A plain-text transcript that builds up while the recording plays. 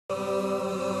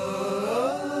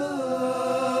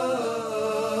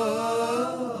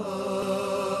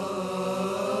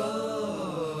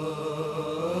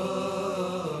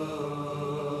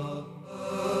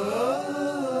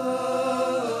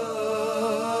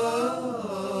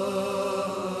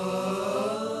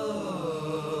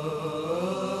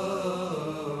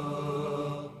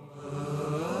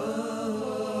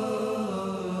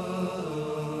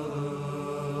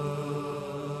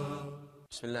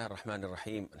بسم الله الرحمن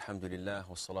الرحيم الحمد لله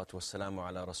والصلاة والسلام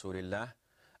على رسول الله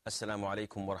Assalamu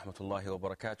alaikum wa rahmatullahi wa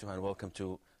barakatuh, and welcome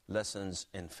to Lessons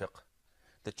in Fiqh.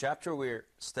 The chapter we're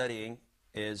studying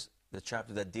is the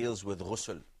chapter that deals with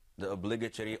ghusl, the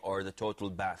obligatory or the total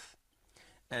bath.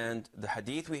 And the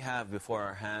hadith we have before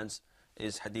our hands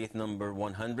is hadith number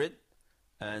 100.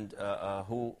 And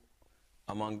who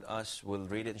among us will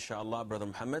read it, inshallah? Brother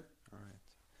Muhammad? All right.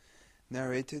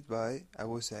 Narrated by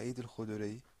Abu Sa'id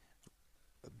al-Khudri,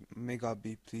 may God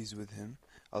be pleased with him.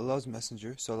 Allah's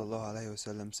Messenger sallallahu alaihi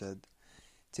wasallam said,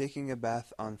 taking a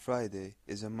bath on Friday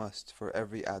is a must for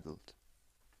every adult.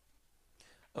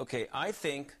 Okay, I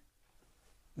think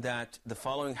that the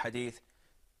following hadith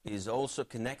is also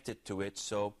connected to it,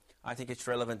 so I think it's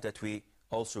relevant that we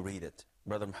also read it.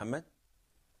 Brother Muhammad?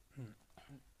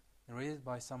 Narrated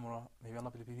by Samura, may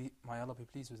Allah be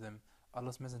pleased with him,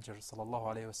 Allah's Messenger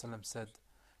sallallahu alaihi wasallam said,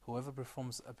 whoever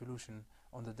performs ablution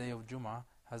on the day of Jum'ah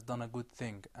has done a good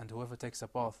thing, and whoever takes a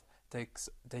bath,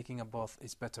 taking a bath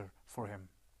is better for him.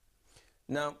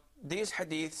 Now, these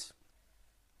hadiths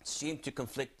seem to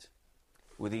conflict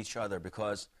with each other,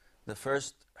 because the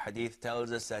first hadith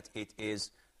tells us that it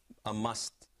is a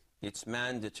must, it's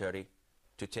mandatory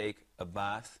to take a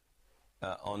bath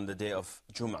on the day of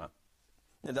Jum'ah.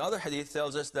 And the other hadith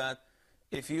tells us that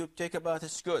if you take a bath,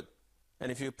 it's good,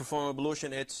 and if you perform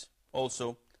ablution, it's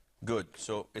also good.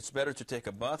 So it's better to take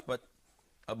a bath, but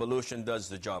ablution does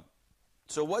the job.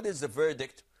 So what is the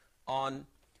verdict on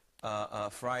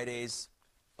Friday's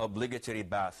obligatory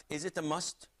bath? Is it a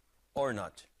must or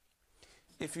not?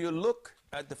 If you look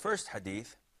at the first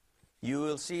hadith, you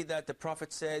will see that the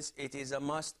Prophet says it is a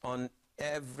must on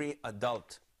every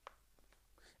adult.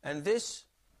 And this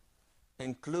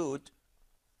includes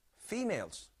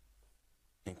females,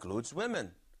 includes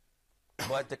women.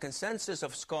 But the consensus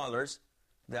of scholars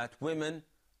that women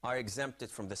are exempted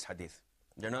from this hadith.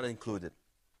 They're not included.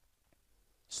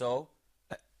 So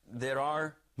there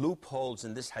are loopholes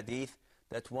in this hadith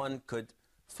that one could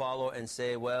follow and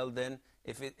say, well then,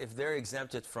 if they're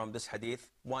exempted from this hadith,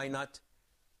 why not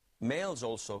males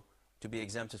also to be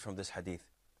exempted from this hadith?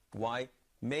 Why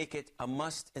make it a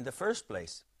must in the first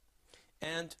place?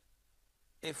 And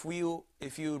if you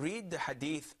read the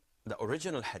hadith, the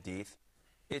original hadith,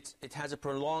 it has a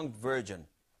prolonged version,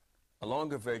 a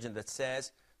longer version that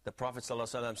says, the Prophet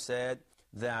ﷺ said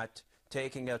that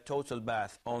taking a total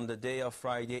bath on the day of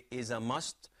Friday is a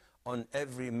must on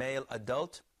every male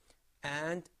adult,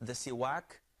 and the siwak,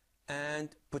 and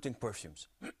putting perfumes.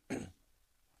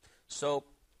 So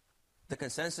the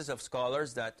consensus of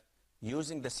scholars that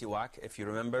using the siwak, if you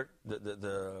remember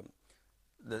the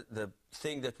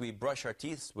thing that we brush our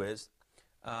teeth with,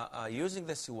 using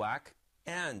the siwak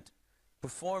and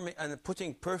performing and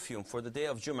putting perfume for the day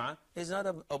of Jum'ah is not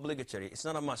obligatory, it's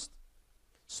not a must.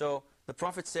 So the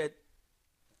Prophet said,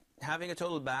 having a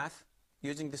total bath,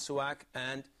 using the siwak,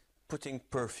 and putting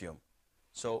perfume.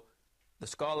 So the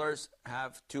scholars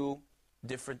have two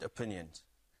different opinions.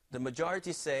 The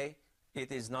majority say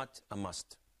it is not a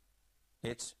must,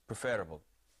 it's preferable.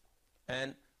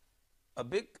 And a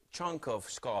big chunk of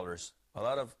scholars, a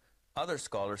lot of other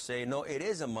scholars say, no, it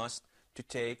is a must to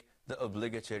take the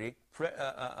obligatory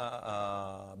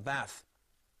bath.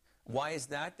 Why is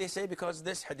that? They say because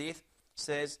this hadith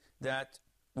says that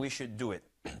we should do it.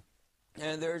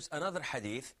 And there's another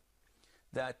hadith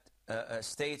that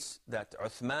states that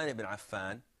Uthman ibn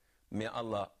Affan, may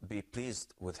Allah be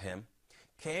pleased with him,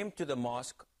 came to the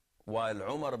mosque while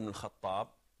Umar ibn al-Khattab,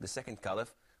 the second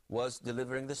caliph, was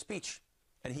delivering the speech,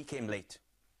 and he came late.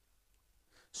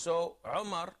 So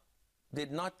Umar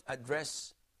did not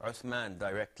address Uthman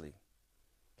directly.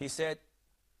 He said,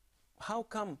 how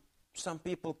come some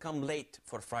people come late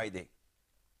for Friday?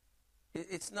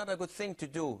 It's not a good thing to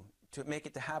do, to make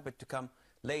it a habit to come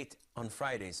late on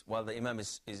Fridays while the Imam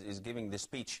is giving the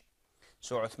speech.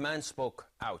 So Uthman spoke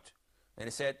out, and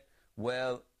he said,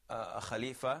 well,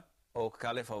 Khalifa, or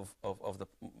Caliph of the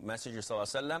Messenger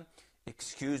ﷺ,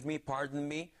 excuse me, pardon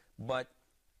me, but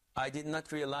I did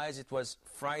not realize it was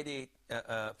Friday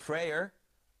prayer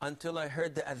until I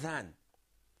heard the adhan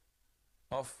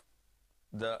of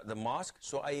the mosque.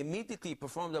 So I immediately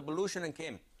performed ablution and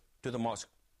came to the mosque.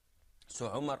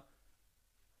 So Umar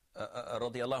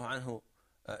radiallahu anhu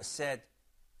said,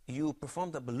 you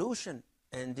performed ablution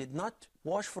and did not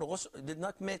wash for ghusl, did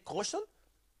not make ghusl,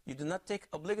 you did not take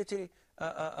obligatory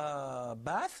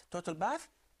bath, total bath,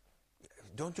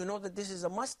 don't you know that this is a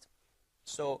must?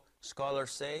 So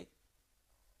scholars say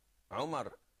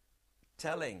Umar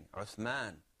telling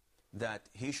Uthman that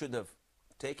he should have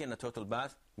taken a total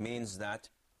bath means that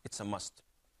it's a must.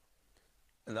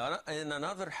 In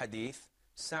another hadith,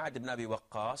 Sa'd ibn Abi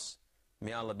Waqqas,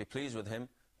 may Allah be pleased with him,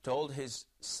 told his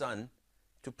son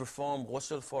to perform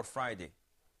ghusl for Friday.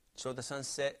 So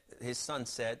his son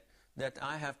said that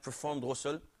I have performed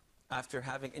ghusl after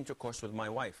having intercourse with my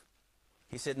wife.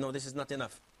 He said, no, this is not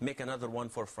enough. Make another one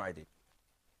for Friday.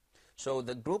 So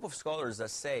the group of scholars that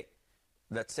said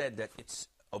that it's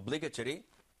obligatory,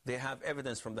 they have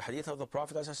evidence from the hadith of the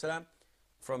Prophet ﷺ,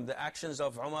 from the actions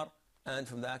of Umar, and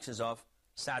from the actions of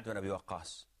Sa'd ibn Abi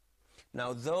Waqqas.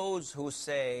 Now those who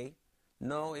say,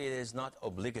 no, it is not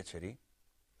obligatory,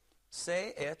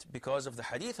 say it because of the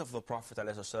hadith of the Prophet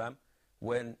ﷺ,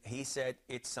 when he said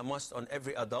it's a must on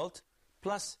every adult,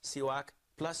 plus siwak,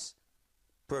 plus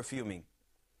perfuming.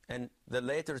 And the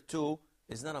later two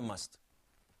is not a must.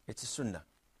 It's a sunnah.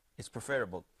 It's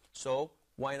preferable. So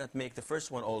why not make the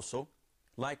first one also,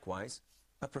 likewise,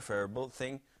 a preferable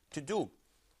thing to do?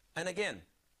 And again,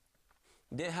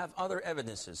 they have other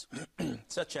evidences,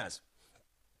 such as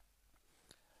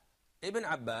Ibn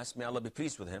Abbas, may Allah be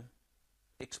pleased with him,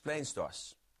 explains to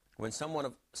us when some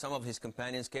of his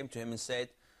companions came to him and said,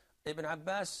 Ibn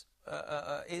Abbas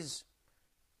is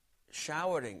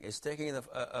showering, is taking the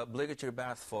obligatory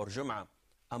bath for Jum'ah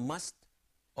a must,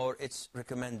 or it's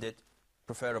recommended,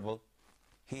 preferable?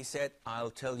 He said,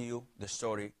 I'll tell you the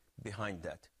story behind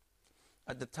that.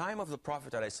 At the time of the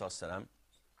Prophet ﷺ,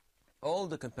 all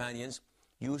the companions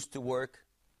used to work.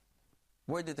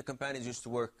 Where did the companions used to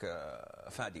work,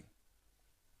 Fadi?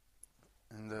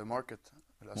 In the market.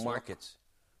 Markets,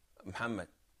 Muhammad.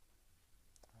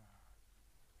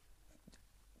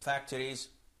 Factories,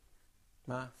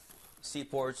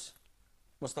 seaports,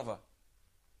 Mustafa.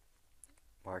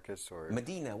 Markets or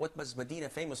Medina, what was Medina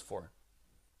famous for?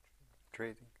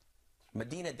 trading,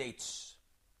 Medina dates.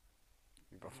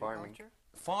 farming.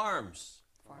 Farms.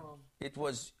 It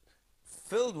was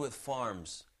filled with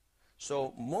farms.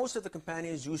 So most of the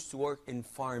companions used to work in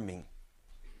farming.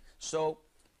 So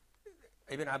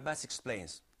Ibn Abbas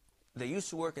explains, they used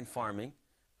to work in farming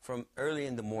from early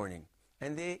in the morning,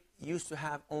 and they used to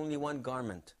have only one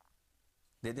garment.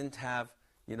 They didn't have,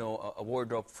 a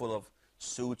wardrobe full of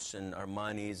suits and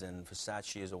Armanis and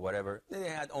Versace's or whatever. They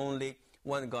had only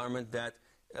one garment that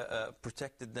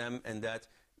protected them and that,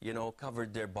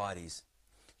 covered their bodies.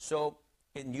 So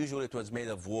usually it was made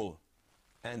of wool.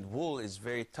 And wool is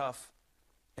very tough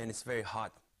and it's very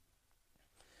hot.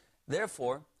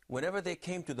 Therefore, whenever they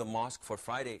came to the mosque for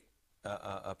Friday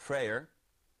prayer,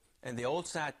 and they all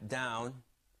sat down,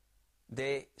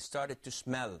 they started to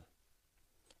smell.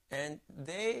 And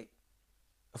they,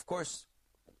 of course,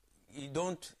 you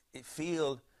don't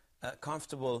feel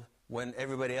comfortable when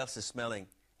everybody else is smelling,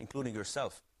 including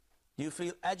yourself. You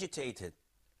feel agitated.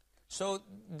 So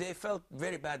they felt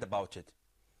very bad about it.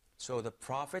 So the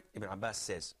Prophet, Ibn Abbas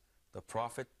says, the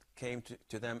Prophet came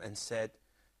to them and said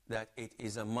that it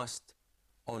is a must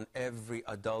on every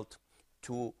adult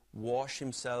to wash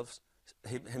himself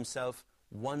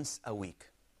once a week.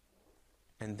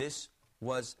 And this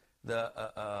was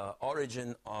the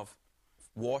origin of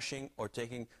washing or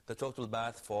taking the total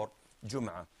bath for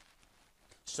Jum'ah.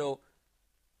 So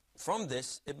from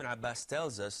this, Ibn Abbas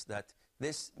tells us that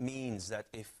this means that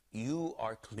if you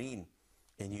are clean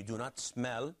and you do not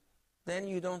smell, then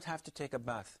you don't have to take a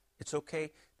bath. It's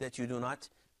okay that you do not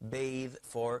bathe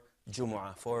for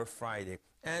Jumu'ah, for Friday.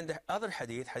 And the other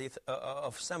hadith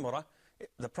of Samurah,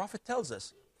 the Prophet tells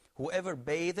us, whoever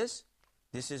bathes,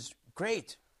 this is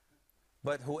great.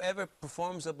 But whoever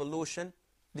performs ablution,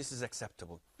 this is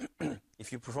acceptable.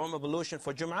 If you perform ablution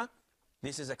for Jum'ah,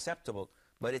 this is acceptable.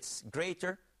 But it's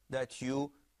greater that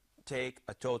you take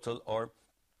a total or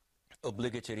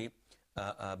obligatory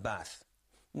bath.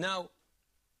 Now,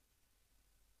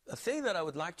 a thing that I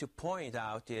would like to point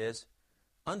out is,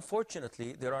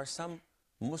 unfortunately, there are some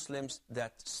Muslims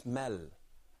that smell.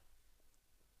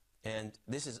 And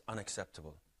this is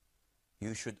unacceptable.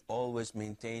 You should always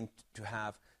maintain to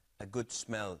have a good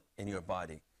smell in your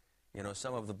body.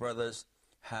 Some of the brothers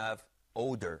have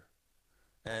odor.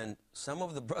 And some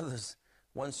of the brothers,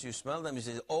 once you smell them, you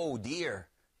say, oh dear,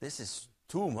 this is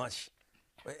too much.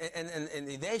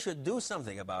 And they should do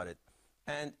something about it.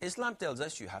 And Islam tells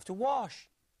us you have to wash.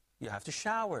 You have to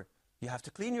shower. You have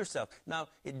to clean yourself. Now,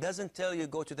 it doesn't tell you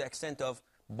go to the extent of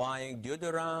buying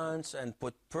deodorants and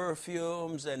put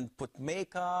perfumes and put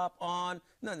makeup on.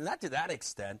 No, not to that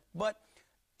extent. But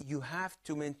you have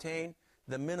to maintain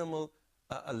the minimal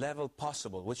level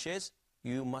possible, which is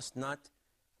you must not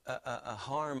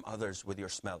harm others with your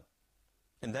smell.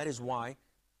 And that is why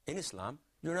in Islam,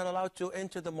 you're not allowed to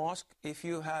enter the mosque if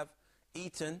you have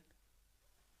eaten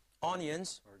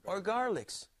onions or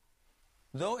garlics.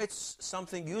 Though it's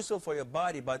something useful for your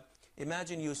body, but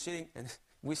imagine you sitting, and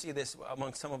we see this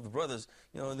among some of the brothers,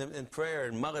 in prayer,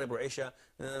 in Maghrib or Isha,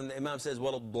 and the Imam says,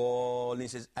 Waladol, and he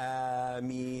says,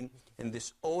 Ameen, and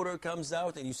this odor comes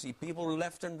out, and you see people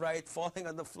left and right falling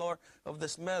on the floor of the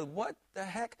smell. What the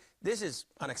heck? This is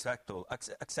unacceptable.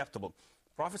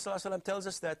 Prophet ﷺ tells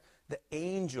us that the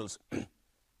angels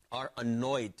are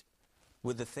annoyed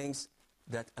with the things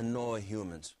that annoy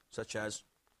humans, such as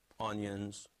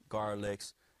onions,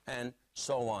 garlics, and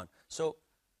so on. So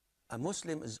a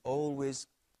Muslim is always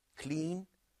clean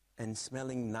and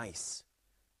smelling nice.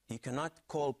 You cannot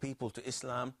call people to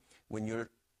Islam when you're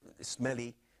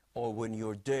smelly or when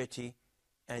you're dirty,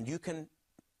 and you can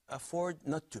afford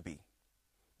not to be.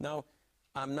 Now,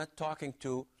 I'm not talking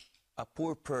to a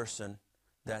poor person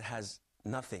that has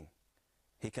nothing.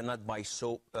 He cannot buy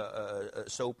soap,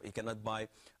 he cannot buy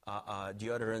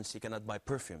deodorants, he cannot buy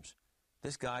perfumes.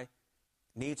 This guy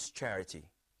needs charity.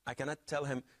 I cannot tell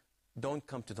him, don't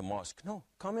come to the mosque. No,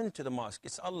 come into the mosque.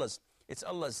 It's Allah's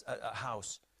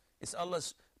house. It's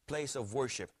Allah's place of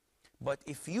worship. But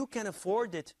if you can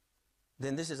afford it,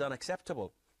 then this is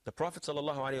unacceptable. The Prophet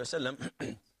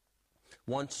ﷺ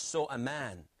once saw a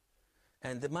man,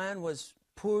 and the man was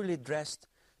poorly dressed,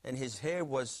 and his hair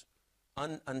was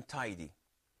untidy.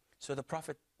 So the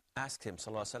Prophet asked him,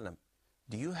 ﷺ,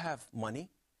 do you have money?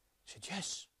 He said,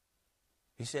 yes.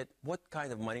 He said, what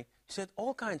kind of money? He said,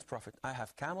 all kinds, Prophet. I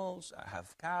have camels, I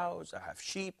have cows, I have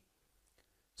sheep.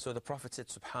 So the Prophet said,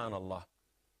 Subhanallah,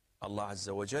 Allah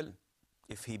Azza wa Jal,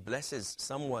 if He blesses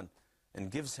someone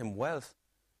and gives him wealth,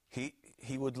 he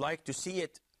would like to see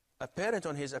it apparent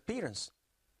on his appearance.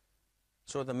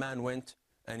 So the man went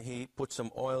and he put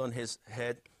some oil on his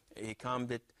head, he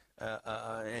combed it,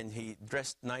 and he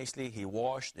dressed nicely, he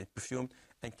washed, and perfumed,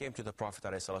 and came to the Prophet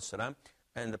ﷺ,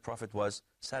 and the Prophet was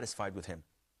satisfied with him.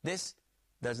 This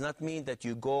does not mean that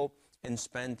you go and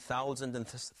spend thousands and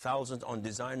thousands on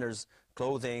designers'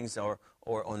 clothing or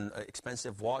on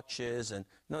expensive watches. And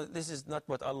no, this is not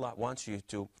what Allah wants you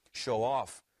to show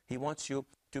off. He wants you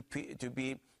to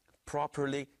be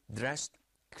properly dressed,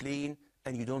 clean,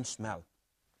 and you don't smell.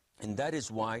 And that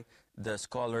is why the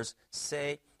scholars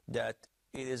say that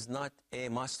it is not a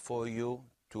must for you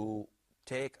to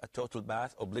take a total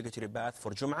bath, obligatory bath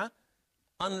for Jum'ah,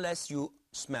 unless you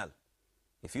smell.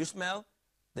 If you smell,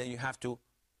 then you have to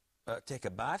take a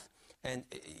bath, and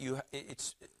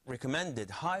it's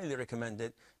recommended, highly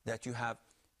recommended, that you have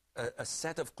a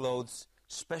set of clothes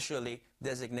specially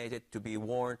designated to be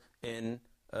worn in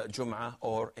Jum'ah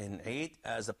or in Eid,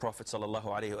 as the Prophet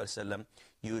ﷺ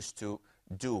used to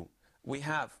do. We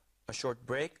have a short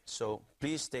break, so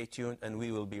please stay tuned, and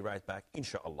we will be right back,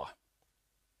 inshaAllah.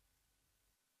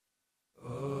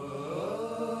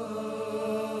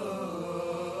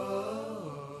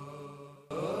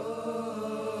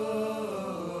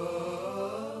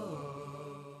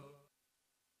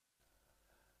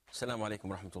 Assalamu alaikum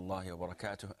wa rahmatullahi wa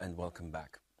barakatuh, and welcome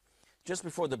back. Just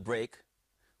before the break,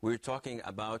 we were talking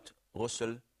about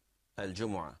ghusl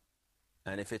al-Jumu'ah,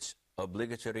 and if it's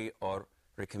obligatory or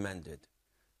recommended.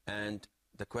 And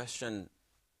the question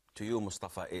to you,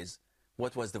 Mustafa, is,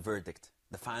 what was the verdict,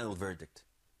 the final verdict?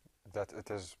 That it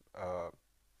is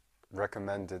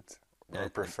recommended or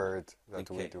preferred that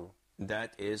we do.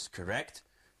 That is correct.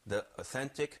 The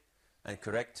authentic and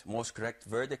correct, most correct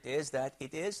verdict is that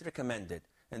it is recommended.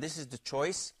 And this is the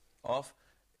choice of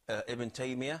Ibn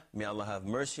Taymiyyah, may Allah have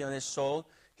mercy on his soul.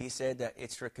 He said that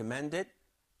it's recommended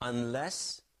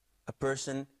unless a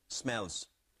person smells.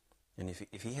 And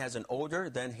if he has an odor,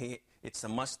 then it's a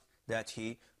must that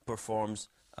he performs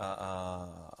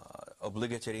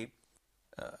obligatory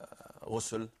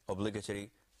ghusl,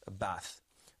 obligatory bath.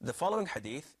 The following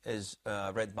hadith is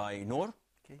read by Noor.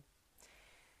 Okay.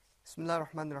 Bismillah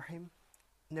ar-Rahman ar-Rahim.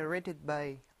 Narrated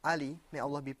by Ali, may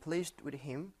Allah be pleased with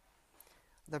him.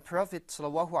 The Prophet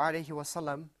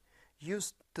ﷺ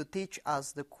used to teach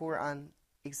us the Quran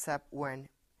except when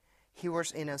he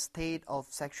was in a state of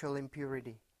sexual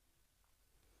impurity.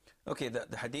 Okay,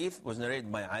 the hadith was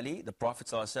narrated by Ali. The Prophet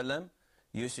ﷺ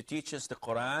used to teach us the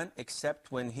Quran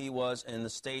except when he was in the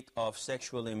state of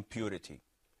sexual impurity,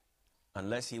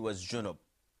 unless he was junub.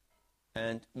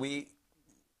 And we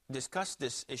discussed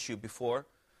this issue before,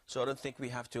 so I don't think we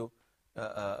have to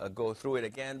go through it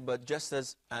again, but just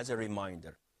as a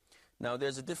reminder. Now,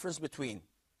 there's a difference between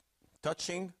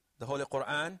touching the Holy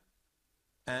Quran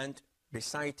and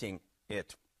reciting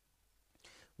it.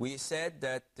 We said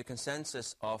that the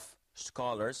consensus of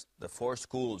scholars, the four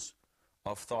schools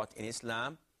of thought in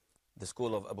Islam, the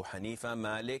school of Abu Hanifa,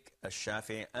 Malik,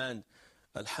 Al-Shafi'i, and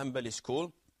Al-Hanbali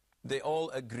school, they all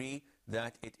agree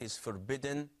that it is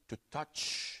forbidden to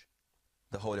touch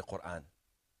the Holy Quran.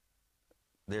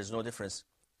 There's no difference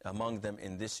among them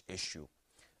in this issue.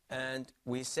 And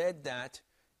we said that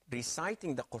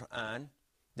reciting the Quran,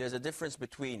 there's a difference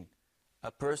between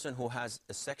a person who has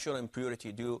a sexual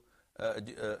impurity due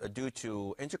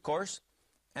to intercourse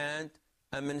and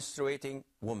a menstruating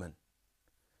woman.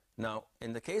 Now,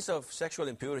 in the case of sexual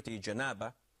impurity,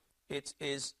 janaba, it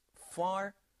is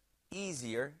far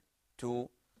easier to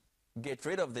get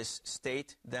rid of this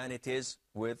state than it is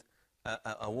with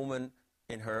a woman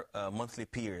in her monthly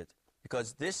period.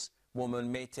 Because this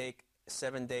woman may take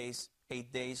 7 days,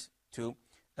 8 days to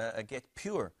get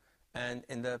pure. And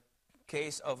in the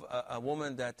case of a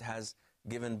woman that has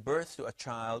given birth to a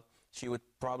child, she would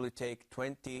probably take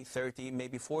 20, 30,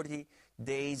 maybe 40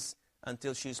 days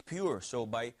until she's pure. So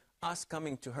by us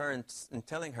coming to her and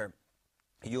telling her,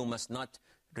 you must not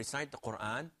recite the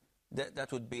Quran,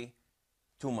 that would be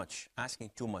too much,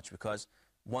 asking too much, because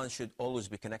one should always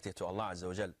be connected to Allah Azza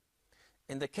wa Jal.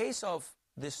 In the case of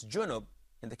this junub,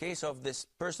 in the case of this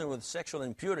person with sexual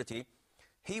impurity,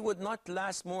 he would not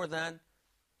last more than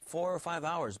 4 or 5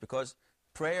 hours, because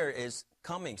prayer is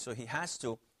coming, so he has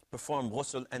to perform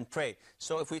ghusl and pray.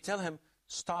 So if we tell him,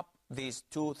 stop these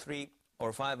 2, 3,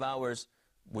 or 5 hours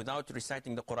without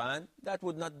reciting the Quran, that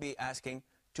would not be asking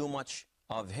too much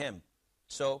of him.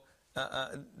 So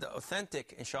the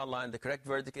authentic, inshallah, and the correct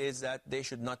verdict is that they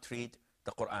should not read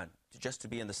the Quran, just to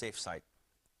be on the safe side.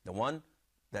 The one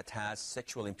that has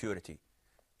sexual impurity.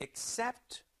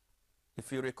 Except,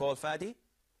 if you recall, Fadi?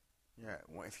 Yeah,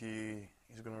 if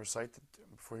he's going to recite it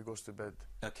before he goes to bed.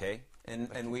 Okay,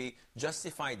 and we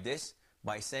justified this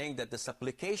by saying that the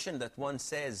supplication that one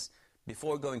says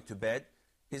before going to bed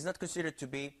is not considered to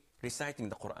be reciting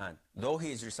the Quran. Though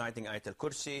he is reciting Ayat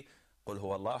al-Kursi, Qul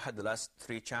huwa Allah ahad, the last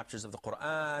 3 chapters of the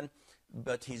Quran,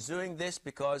 but he's doing this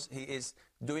because he is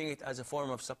doing it as a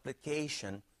form of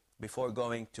supplication before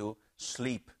going to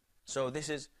sleep. So this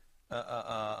is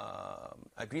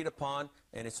agreed upon,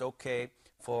 and it's okay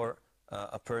for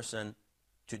a person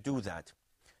to do that.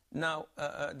 Now,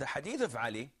 the hadith of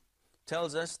Ali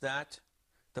tells us that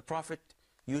the Prophet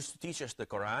used to teach us the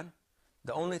Quran.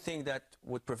 The only thing that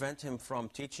would prevent him from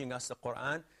teaching us the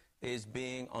Quran is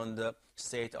being on the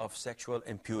state of sexual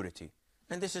impurity.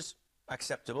 And this is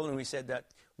acceptable, and we said that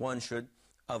one should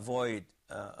avoid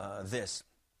this.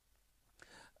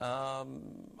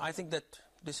 I think that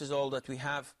this is all that we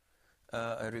have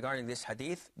regarding this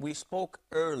hadith. We spoke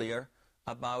earlier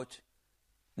about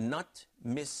not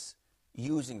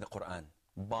misusing the Quran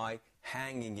by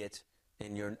hanging it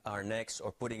in our necks,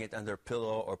 or putting it under a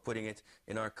pillow, or putting it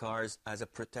in our cars as a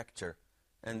protector.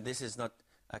 And this is not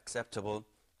acceptable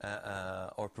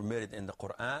or permitted in the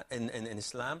Quran, in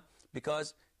Islam,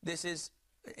 because this is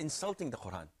insulting the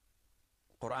Quran.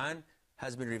 Quran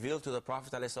has been revealed to the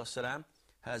Prophet ﷺ,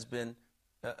 has been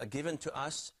given to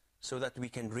us so that we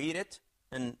can read it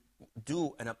and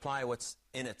do and apply what's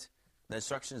in it, the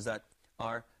instructions that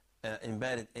are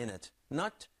embedded in it.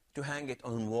 Not to hang it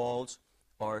on walls,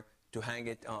 or to hang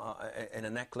it in a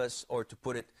necklace, or to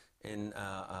put it in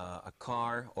a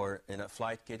car, or in a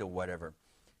flight kit, or whatever.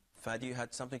 Fadi, you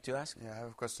had something to ask? Yeah, I have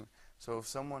a question. So if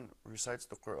someone recites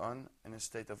the Quran in a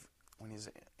state of when he's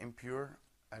impure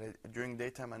during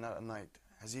daytime and not at night,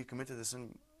 has he committed a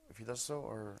sin if he does so,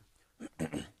 or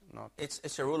not?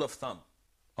 It's a rule of thumb.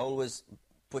 Always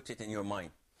put it in your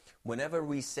mind. Whenever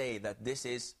we say that this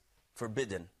is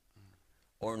forbidden,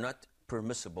 or not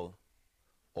permissible,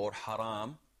 or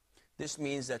haram, this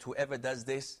means that whoever does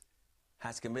this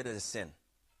has committed a sin.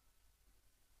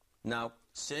 Now,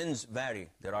 sins vary.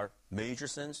 There are major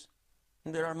sins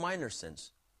and there are minor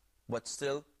sins, but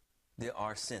still there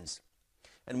are sins.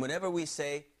 And whenever we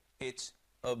say it's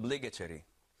obligatory,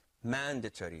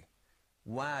 mandatory,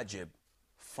 wajib,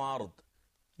 fard,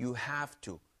 you have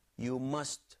to, you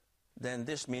must, then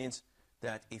this means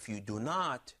that if you do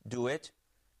not do it,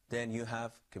 then you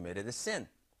have committed a sin.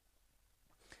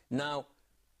 Now,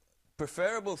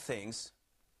 preferable things,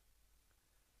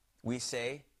 we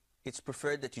say it's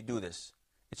preferred that you do this.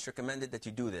 It's recommended that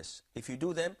you do this. If you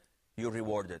do them, you're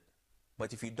rewarded.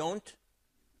 But if you don't,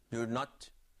 you're not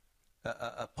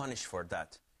punished for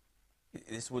that.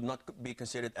 This would not be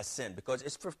considered a sin, because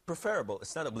it's preferable.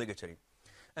 It's not obligatory.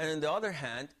 And on the other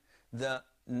hand, the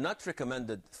not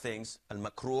recommended things,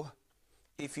 al-makruh,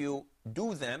 if you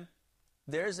do them,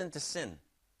 there isn't a sin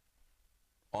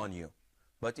on you.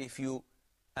 But if you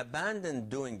abandon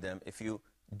doing them, if you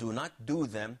do not do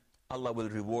them, Allah will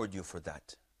reward you for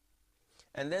that.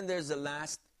 And then there's the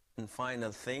last and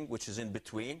final thing, which is in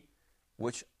between,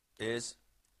 which is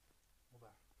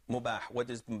mubah. What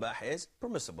is mubah is?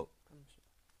 Permissible.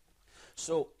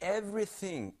 So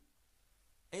everything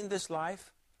in this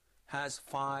life has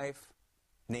 5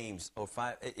 names, or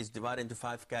is divided into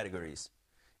 5 categories.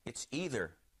 It's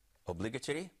either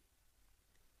obligatory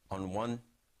on one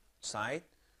side,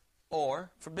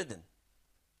 or forbidden,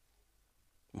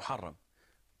 muharram,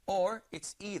 or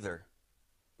it's either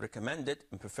recommended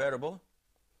and preferable,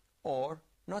 or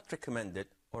not recommended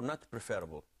or not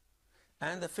preferable.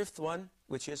 And the 5th one,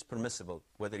 which is permissible.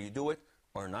 Whether you do it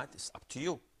or not, it's up to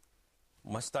you.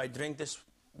 Must I drink this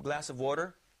glass of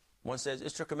water? One says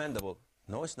it's recommendable.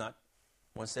 No, it's not.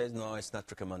 One says no, it's not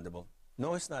recommendable.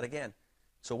 No, it's not again.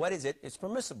 So what is it? It's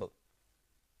permissible.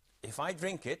 If I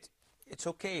drink it, it's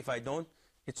okay. If I don't,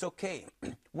 it's okay.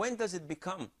 When does it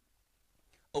become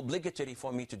obligatory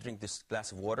for me to drink this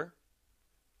glass of water?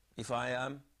 If I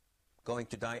am going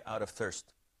to die out of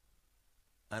thirst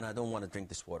and I don't want to drink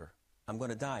this water, I'm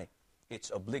going to die.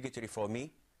 It's obligatory for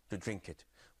me to drink it.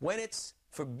 When it's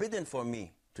forbidden for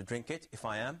me to drink it, if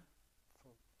I am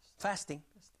fasting,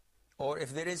 or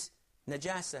if there is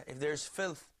najasa, if there's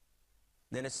filth,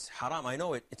 then it's haram. I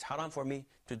know it. It's haram for me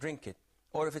to drink it.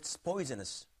 Or if it's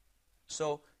poisonous.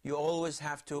 So you always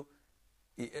have to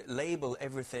label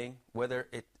everything, whether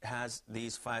it has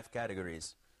these 5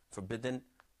 categories: forbidden,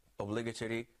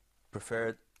 obligatory,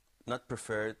 preferred, not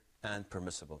preferred, and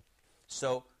permissible.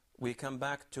 So we come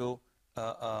back to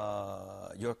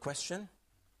your question.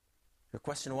 Your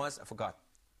question was, I forgot.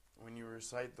 When you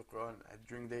recite the Quran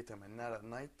during daytime and not at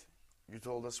night, you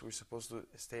told us we're supposed to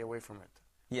stay away from it.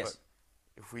 Yes.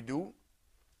 But if we do,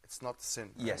 it's not a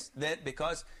sin. Right? Yes,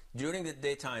 because during the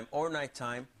daytime or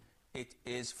nighttime, it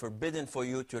is forbidden for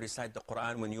you to recite the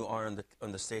Quran when you are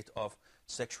on the state of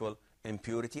sexual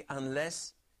impurity,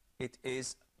 unless it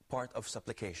is part of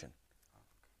supplication.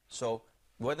 So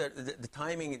whether the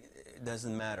timing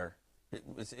doesn't matter.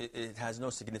 It has no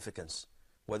significance,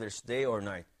 whether it's day or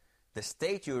night. The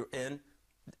state you're in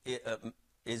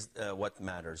is what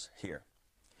matters here.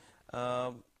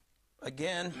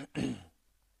 Again,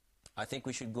 I think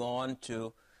we should go on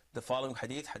to the following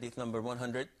hadith, hadith number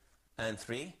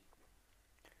 103.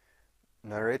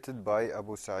 Narrated by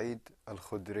Abu Sa'id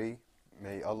al-Khudri,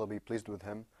 may Allah be pleased with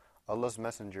him, Allah's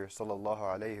Messenger sallallahu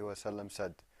alayhi wasallam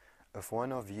said, if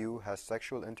one of you has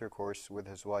sexual intercourse with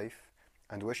his wife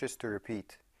and wishes to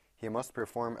repeat, he must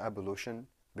perform ablution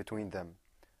between them.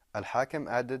 Al Hakim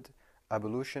added,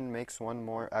 ablution makes one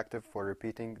more active for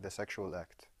repeating the sexual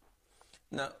act.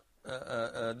 Now,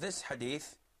 this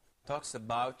hadith talks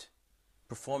about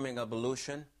performing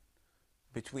ablution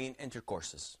between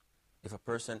intercourses. If a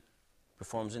person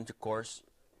performs intercourse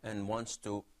and wants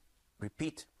to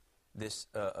repeat this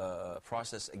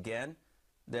process again,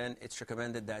 then it's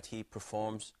recommended that he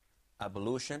performs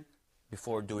ablution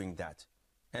before doing that.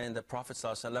 And the Prophet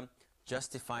ﷺ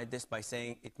justified this by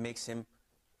saying it makes him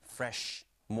fresh,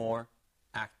 more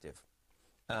active.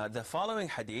 The following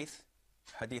hadith,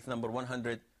 hadith number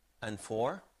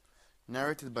 104.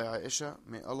 Narrated by Aisha,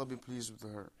 may Allah be pleased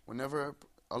with her. Whenever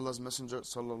Allah's Messenger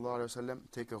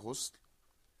ﷺ took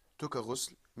a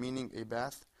ghusl, meaning a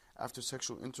bath, after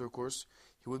sexual intercourse,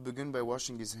 he would begin by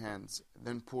washing his hands,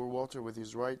 then pour water with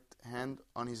his right hand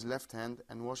on his left hand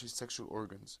and wash his sexual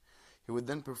organs. He would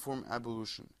then perform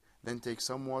ablution, then take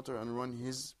some water and run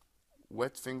his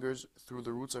wet fingers through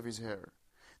the roots of his hair.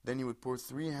 Then he would pour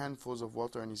 3 handfuls of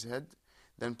water on his head,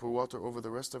 then pour water over the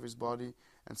rest of his body,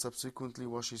 and subsequently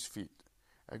wash his feet.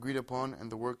 Agreed upon,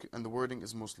 and the wording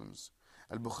is Muslims.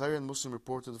 Al-Bukhari and Muslim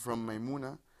reported from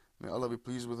Maymuna, may Allah be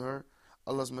pleased with her,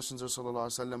 Allah's Messenger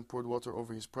ﷺ poured water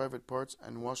over his private parts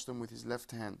and washed them with his left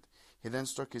hand. He then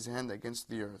struck his hand against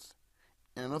the earth.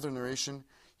 In another narration,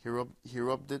 he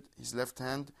rubbed his left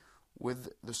hand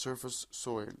with the surface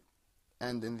soil.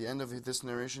 And in the end of this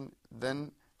narration,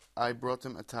 then I brought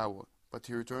him a towel, but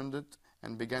he returned it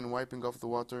and began wiping off the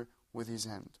water with his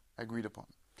hand. Agreed upon.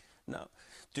 Now,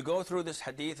 to go through this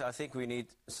hadith, I think we need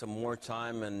some more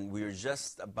time, and we're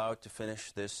just about to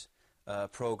finish this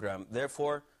program.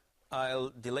 Therefore, I'll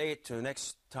delay it to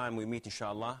next time we meet,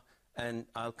 inshallah, and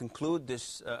I'll conclude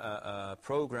this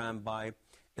program by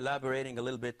elaborating a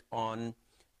little bit on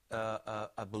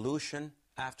ablution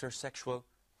after sexual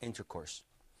intercourse.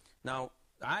 Now,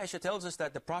 Aisha tells us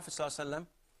that the Prophet ﷺ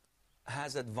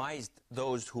has advised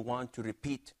those who want to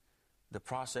repeat the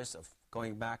process of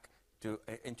going back to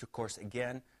intercourse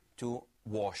again, to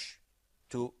wash,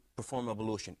 to perform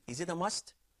ablution. Is it a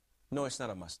must? No, it's not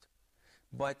a must.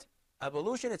 But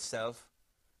ablution itself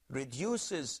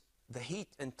reduces the heat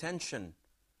and tension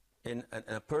in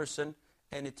a person,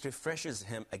 and it refreshes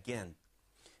him again.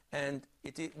 And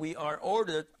we are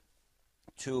ordered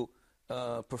to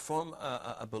perform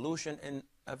ablution in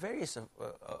various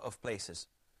of places,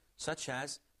 such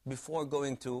as before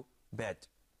going to bed.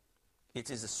 It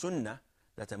is a sunnah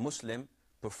that a Muslim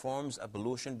performs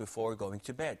ablution before going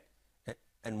to bed.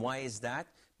 And why is that?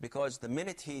 Because the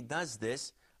minute he does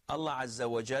this, Allah Azza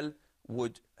wa Jal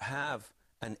would have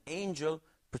an angel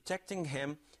protecting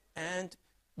him and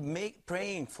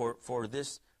praying for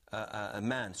this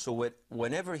man. So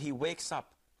whenever he wakes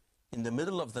up in the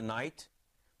middle of the night,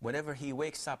 whenever he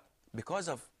wakes up because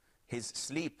of his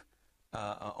sleep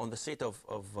on the state of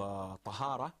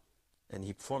tahara, and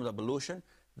he performs ablution,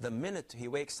 the minute he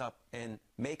wakes up and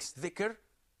makes dhikr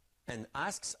and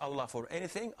asks Allah for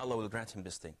anything, Allah will grant him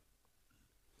this thing.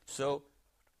 So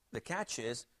the catch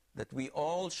is that we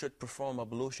all should perform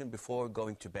ablution before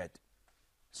going to bed.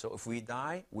 So if we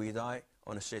die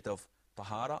on a state of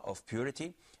tahara, of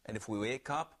purity. And if we wake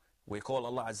up, we call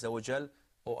Allah Azza wa Jal,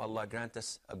 oh Allah, grant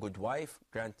us a good wife,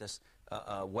 grant us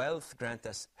wealth, grant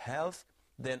us health.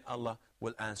 Then Allah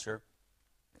will answer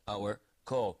our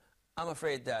call. I'm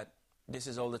afraid that this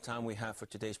is all the time we have for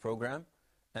today's program.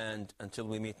 And until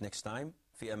we meet next time,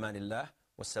 fi amanillah,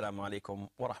 wassalamu alaikum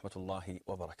wa rahmatullahi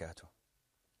wa barakatuh.